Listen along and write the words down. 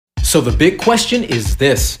So the big question is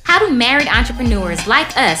this. How do married entrepreneurs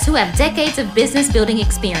like us who have decades of business building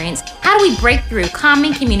experience, how do we break through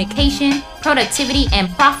common communication, productivity, and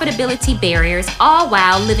profitability barriers, all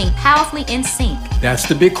while living powerfully in sync? That's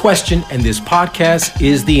the big question, and this podcast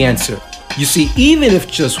is the answer. You see, even if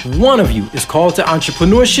just one of you is called to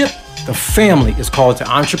entrepreneurship, the family is called to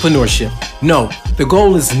entrepreneurship. No, the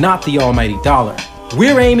goal is not the almighty dollar.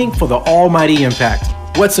 We're aiming for the almighty impact.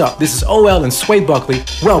 What's up? This is OL and Sway Buckley.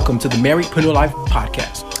 Welcome to the Marriedpreneur Life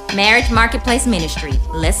Podcast. Marriage Marketplace Ministry.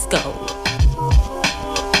 Let's go.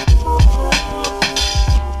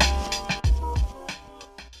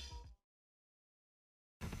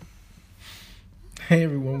 Hey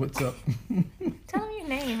everyone, what's up? Tell them your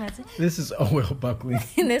name, husband. This is OL Buckley.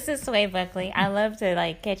 This is Sway Buckley. I love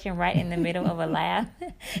to catch him right in the middle of a laugh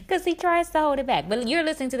because he tries to hold it back. But you're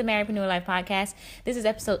listening to the Marriedpreneur Life Podcast. This is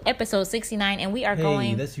episode 69, and we are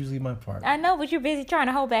going. That's usually my part. I know, but you're busy trying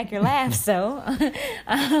to hold back your laugh. So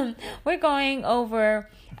we're going over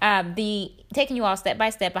taking you all step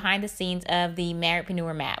by step behind the scenes of the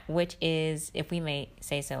Marriedpreneur Map, which is, if we may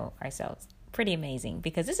say so ourselves, pretty amazing,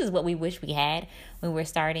 because this is what we wish we had when we were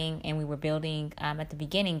starting and we were building at the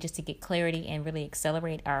beginning, just to get clarity and really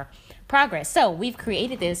accelerate our progress. So we've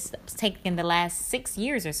created this, it's taken the last 6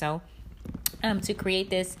 years or so to create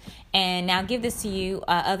this, and now give this to you,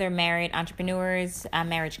 other married entrepreneurs,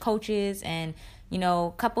 marriage coaches, and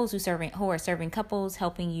couples who are serving couples,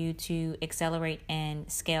 helping you to accelerate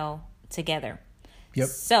and scale together. Yep.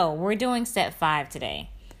 So we're doing step 5 today.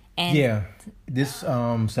 And this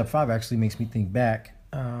step 5 actually makes me think back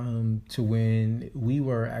to when we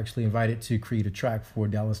were actually invited to create a track for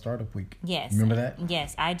Dallas Startup Week. Yes. Remember that?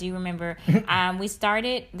 Yes, I do remember. We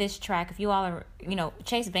started this track. If you all are,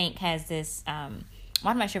 Chase Bank has this. I'm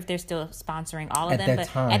not sure if they're still sponsoring all of them,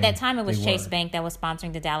 but at that time it was Chase Bank that was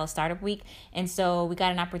sponsoring the Dallas Startup Week. And so we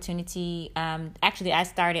got an opportunity. Actually,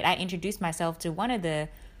 I introduced myself to one of the,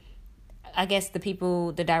 I guess, the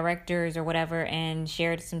people, the directors or whatever, and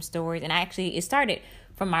shared some stories. And it started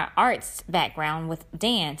from my arts background with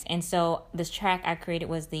dance. And so this track I created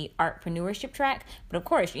was the Artpreneurship track. But of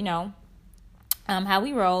course, how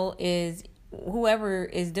we roll is whoever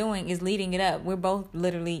is leading it up. We're both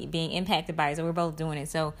literally being impacted by it. So we're both doing it.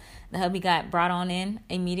 So the hubby got brought on in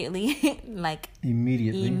immediately,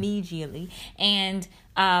 immediately. And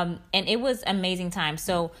it was amazing time.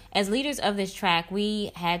 So as leaders of this track,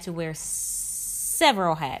 we had to wear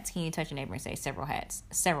several hats. Can you touch your neighbor and say several hats?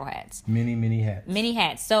 Several hats. Many hats. Many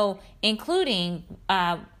hats. So including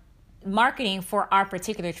marketing for our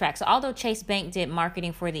particular track. So although Chase Bank did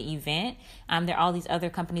marketing for the event, there are all these other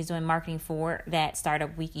companies doing marketing for that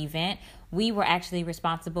Startup Week event. We were actually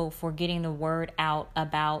responsible for getting the word out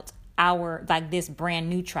about our, this brand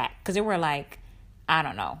new track. Because there were I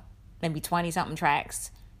don't know, maybe 20 something tracks,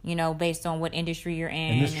 based on what industry you're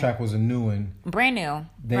in. And this track was a new one. Brand new.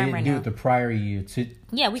 They didn't do it the prior year.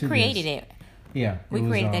 We created it. Yeah. We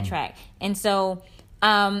created that track. And so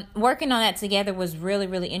working on that together was really,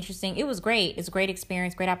 really interesting. It was great. It's a great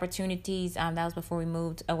experience, great opportunities. That was before we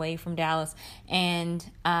moved away from Dallas. And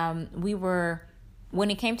when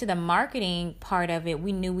it came to the marketing part of it,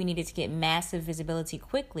 we knew we needed to get massive visibility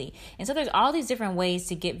quickly. And so there's all these different ways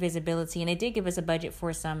to get visibility. And they did give us a budget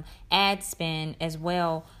for some ad spend as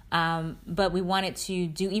well. But we wanted to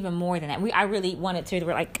do even more than that. I really wanted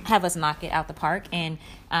to have us knock it out the park and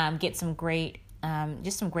get some great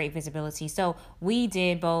visibility. So we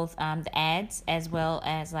did both the ads as well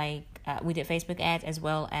as we did Facebook ads as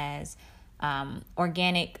well as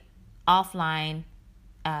organic offline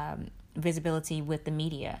visibility with the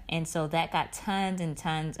media. And so that got tons and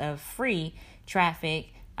tons of free traffic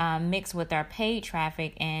mixed with our paid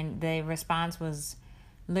traffic, and the response was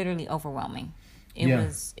literally overwhelming. I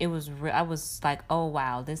was like, oh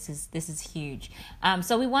wow, this is huge.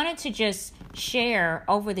 So we wanted to just share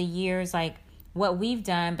over the years what we've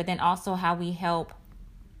done, but then also how we help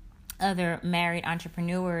other married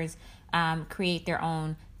entrepreneurs create their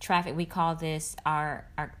own traffic. We call this our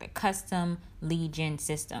custom lead gen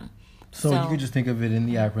system. So you could just think of it in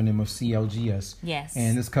the acronym of CLGS. Yes.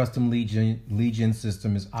 And this custom lead gen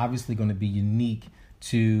system is obviously going to be unique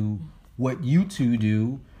to what you two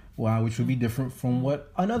do, which would be different from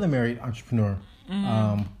what another married entrepreneur,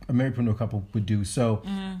 a marriedpreneur couple would do. So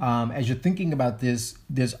as you're thinking about this,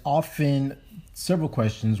 there's often several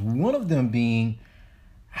questions. One of them being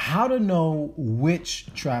how to know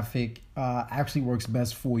which traffic actually works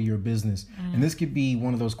best for your business. And this could be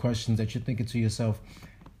one of those questions that you're thinking to yourself,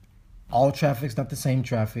 all traffic's not the same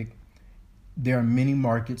traffic. There are many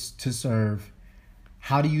markets to serve.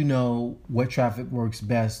 How do you know what traffic works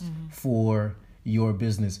best for your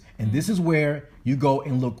business? And this is where you go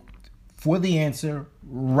and look for the answer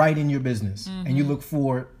right in your business. And you look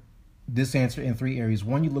for this answer in 3 areas.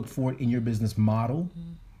 One, you look for it in your business model,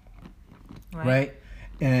 right?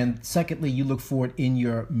 And secondly, you look for it in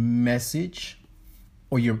your message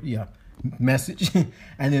or your message.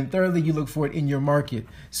 And then thirdly, you look for it in your market.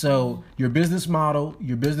 So your business model,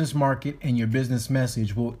 your business market, and your business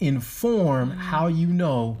message will inform how you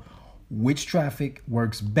know which traffic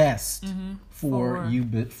works best for your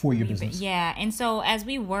business. Yeah. And so as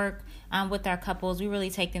we work with our couples, we really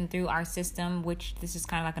take them through our system, which this is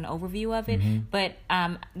kind of like an overview of it. But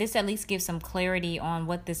this at least gives some clarity on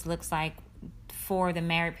what this looks like for the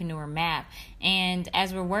Marriedpreneur Map. And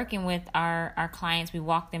as we're working with our clients, we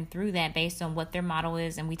walk them through that based on what their model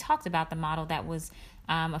is. And we talked about the model that was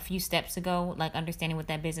a few steps ago, like understanding what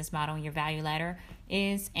that business model and your value ladder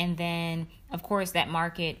is. And then, of course, that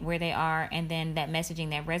market, where they are, and then that messaging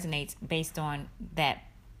that resonates based on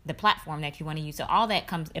the platform that you want to use. So all that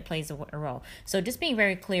plays a role. So just being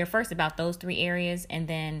very clear first about those 3 areas, and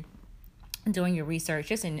then doing your research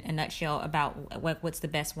just in a nutshell about what's the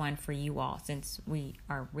best one for you all, since we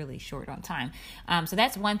are really short on time. So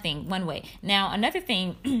that's one way. Now, another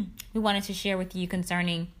thing we wanted to share with you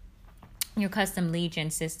concerning your custom lead gen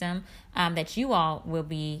system that you all will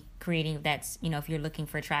be creating. That's, if you're looking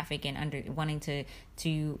for traffic and wanting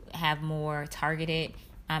to have more targeted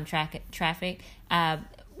traffic,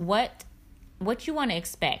 what you want to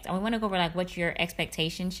expect. And we want to go over like what your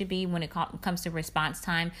expectation should be when it comes to response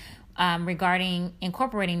time regarding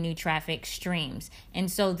incorporating new traffic streams. And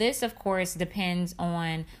so this, of course, depends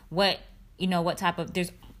on what type of,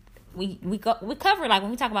 we cover, like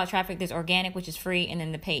when we talk about traffic, there's organic, which is free, and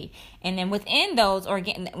then the paid. And then within those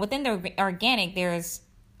within the organic, there's,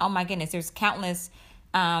 oh my goodness, there's countless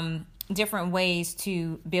different ways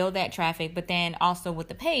to build that traffic. But then also with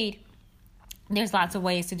the paid, there's lots of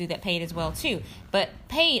ways to do that paid as well too. But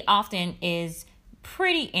paid often is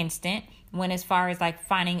pretty instant when, as far as like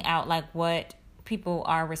finding out like what people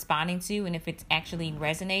are responding to and if it's actually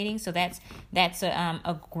resonating. So that's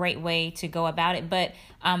a great way to go about it. But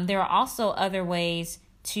there are also other ways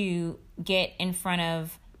to get in front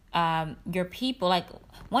of your people. Like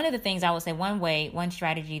one of the things I would say, one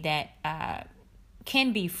strategy that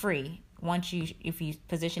can be free if you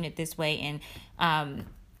position it this way,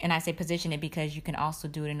 and I say position it because you can also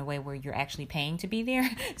do it in a way where you're actually paying to be there.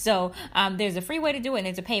 So there's a free way to do it, and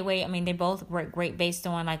there's a pay way. I mean, they both work great based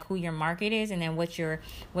on like who your market is and then what your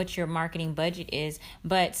marketing budget is.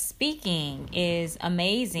 But speaking is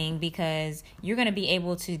amazing because you're going to be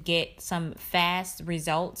able to get some fast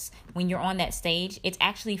results when you're on that stage. It's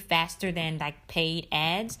actually faster than like paid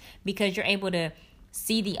ads because you're able to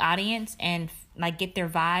see the audience and like get their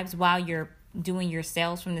vibes while you're doing your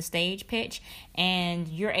sales from the stage pitch, and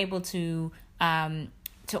you're able to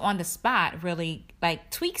on the spot really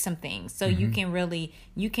like tweak some things. So you can really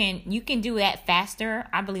you can do that faster,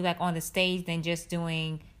 I believe, like on the stage than just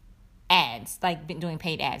doing ads, like doing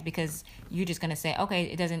paid ads, because you're just gonna say, okay,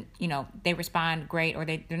 it doesn't, they respond great, or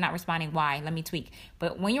they're not responding, why, let me tweak.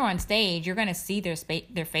 But when you're on stage, you're gonna see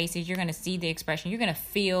their faces, you're gonna see the expression, you're gonna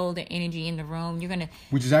feel the energy in the room,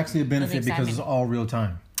 which is actually a benefit because it's all real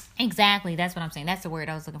time. Exactly. That's what I'm saying. That's the word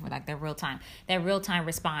I was looking for, like that real time. That real time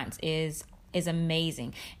response is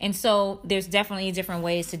amazing. And so there's definitely different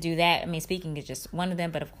ways to do that. I mean, speaking is just one of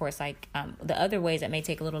them, but of course, like the other ways that may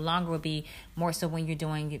take a little longer would be more so when you're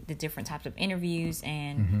doing the different types of interviews.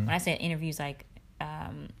 And when I say interviews, like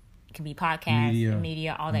it can be podcasts,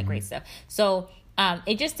 media, all that great stuff. So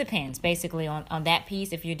it just depends basically on that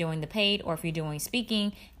piece. If you're doing the paid or if you're doing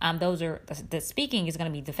speaking, the speaking is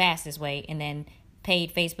going to be the fastest way. And then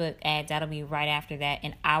paid Facebook ads, that'll be right after that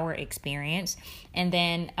in our experience. And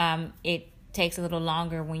then it takes a little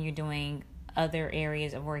longer when you're doing other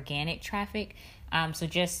areas of organic traffic. So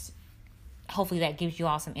just hopefully that gives you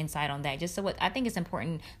all some insight on that. Just so what I think it's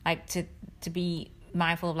important, like to be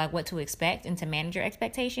mindful of like what to expect and to manage your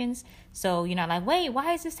expectations. So you're not like, wait,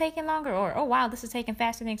 why is this taking longer? Or, oh wow, this is taking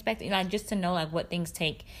faster than expected. Just to know like what things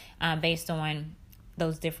take based on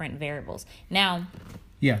those different variables. Now,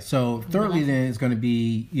 yeah. So thirdly, then is going to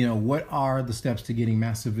be, what are the steps to getting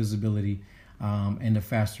massive visibility and a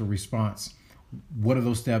faster response? What are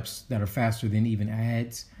those steps that are faster than even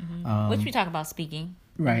ads? Which we talk about speaking.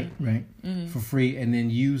 Right. For free, and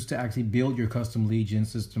then use to actually build your custom lead gen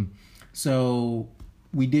system. So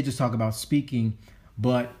we did just talk about speaking,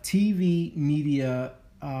 but TV, media,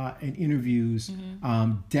 and interviews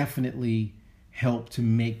definitely help to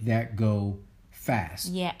make that go fast.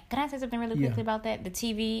 Yeah. Can I say something really quickly about that? The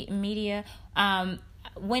TV, media,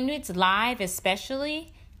 when it's live,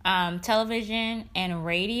 especially television and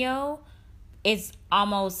radio, it's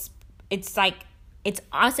like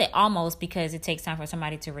I'll say almost because it takes time for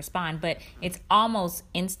somebody to respond, but it's almost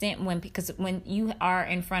instant because when you are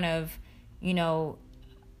in front of,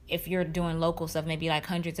 if you're doing local stuff, maybe like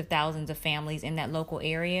hundreds of thousands of families in that local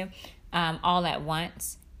area, all at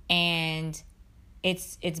once, and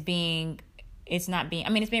it's being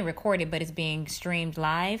recorded, but it's being streamed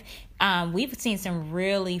live. We've seen some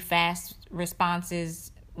really fast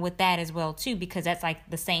responses with that as well too, because that's like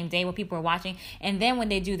the same day where people are watching. And then when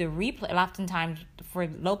they do the replay, oftentimes for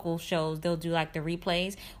local shows, they'll do like the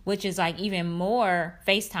replays, which is like even more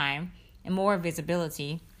FaceTime and more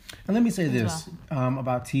visibility. And let me say this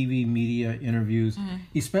about TV, media, interviews,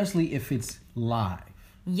 especially if it's live.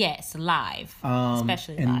 Yes, live,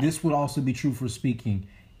 especially live. And this would also be true for speaking.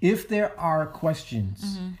 If there are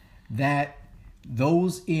questions that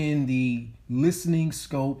those in the listening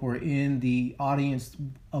scope or in the audience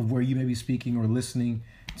of where you may be speaking or listening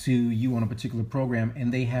to you on a particular program,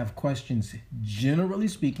 and they have questions, generally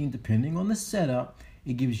speaking, depending on the setup,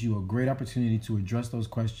 it gives you a great opportunity to address those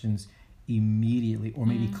questions immediately, or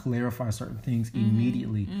maybe clarify certain things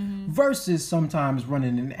immediately, versus sometimes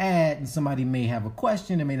running an ad and somebody may have a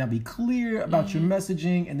question that may not be clear about your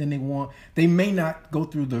messaging, and then they may not go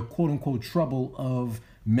through the quote unquote trouble of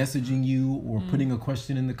messaging you or putting a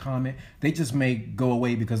question in the comment. They just may go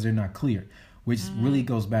away because they're not clear, which really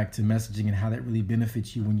goes back to messaging and how that really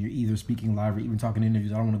benefits you when you're either speaking live or even talking in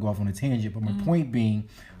interviews. I don't want to go off on a tangent, but my point being,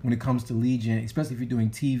 when it comes to lead gen, especially if you're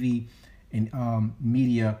doing TV and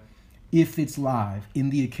media, if it's live,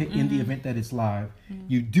 in the event that it's live,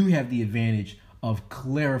 you do have the advantage of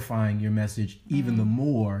clarifying your message even the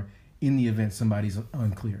more in the event somebody's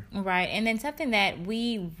unclear. Right. And then something that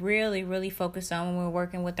we really, really focus on when we're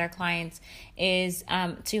working with our clients is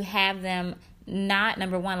to have them not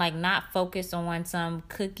focus on some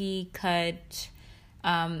cookie cut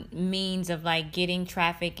means of like getting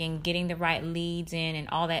traffic and getting the right leads in and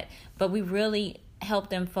all that. But we really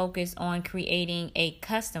help them focus on creating a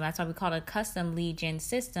custom. That's why we call it a custom lead gen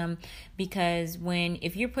system, because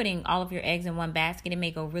if you're putting all of your eggs in one basket, it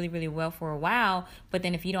may go really, really well for a while, but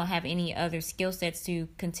then if you don't have any other skill sets to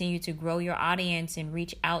continue to grow your audience and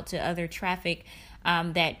reach out to other traffic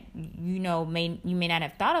that you may not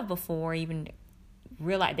have thought of before, even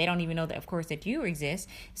realize they don't even know that, of course, that you exist.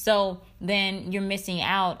 So then you're missing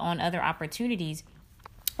out on other opportunities.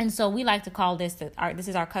 And so we like to call this this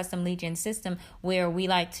is our custom lead gen system, where we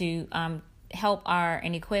like to help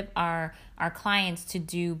and equip our clients to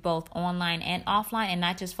do both online and offline, and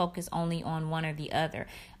not just focus only on one or the other.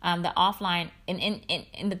 The offline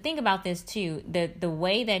and the thing about this too, the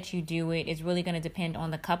way that you do it is really going to depend on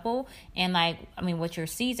the couple, and what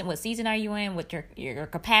season are you in, what your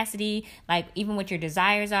capacity, like even what your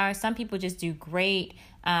desires are. Some people just do great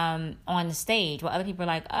on the stage, while other people are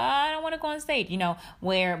like, I don't want to go on stage,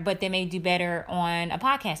 but they may do better on a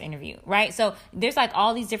podcast interview, right? So there's like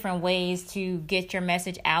all these different ways to get your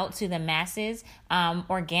message out to the masses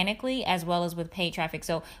organically, as well as with paid traffic.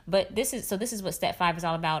 But this is what step 5 is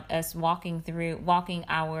all about, us walking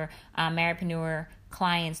our Marriedpreneur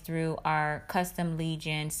clients through our custom lead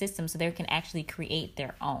gen system so they can actually create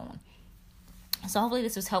their own. So hopefully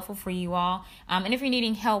this was helpful for you all. And if you're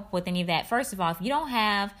needing help with any of that, first of all, if you don't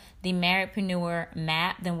have the Marriedpreneur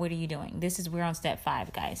map, then what are you doing? We're on step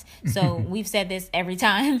 5, guys. So we've said this every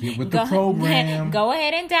time. Get with the program. Go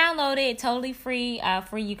ahead and download it. Totally free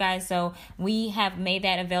for you guys. So we have made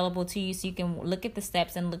that available to you so you can look at the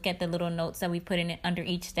steps and look at the little notes that we put in it under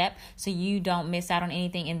each step so you don't miss out on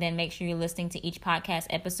anything. And then make sure you're listening to each podcast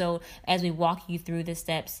episode as we walk you through the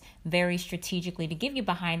steps very strategically to give you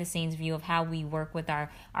behind the scenes view of how we work with our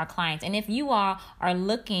clients. And if you are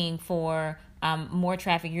looking for more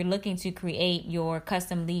traffic, you're looking to create your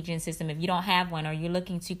custom lead gen system, if you don't have one, or you're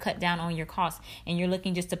looking to cut down on your costs and you're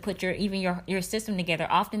looking just to put your system together,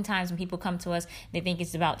 oftentimes when people come to us, they think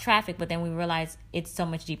it's about traffic, but then we realize it's so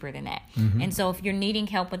much deeper than that. And so if you're needing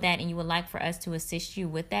help with that and you would like for us to assist you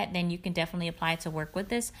with that, then you can definitely apply to work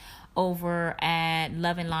with us over at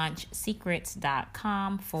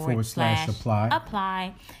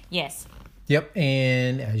loveandlaunchsecrets.com/apply. Yes. Yep.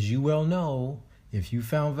 And as you well know, if you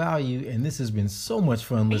found value, and this has been so much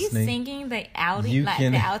fun listening. Are you singing the outro? You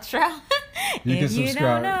can subscribe.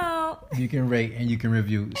 Don't know. You can rate and you can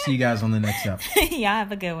review. See you guys on the next episode. Y'all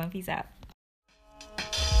have a good one. Peace out.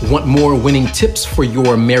 Want more winning tips for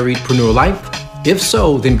your marriedpreneur life? If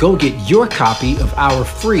so, then go get your copy of our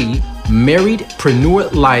free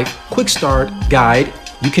Marriedpreneur Life Quick Start Guide.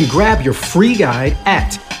 You can grab your free guide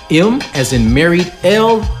at M as in married,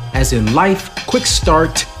 L as in life,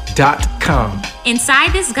 quickstart.com.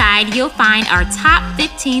 Inside this guide, you'll find our top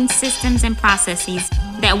 15 systems and processes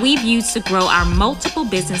that we've used to grow our multiple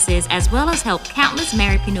businesses, as well as help countless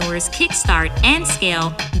marriedpreneurs kickstart and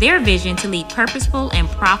scale their vision to lead purposeful and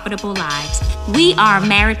profitable lives. We are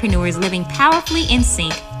marriedpreneurs living powerfully in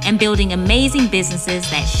sync and building amazing businesses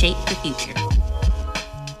that shape the future.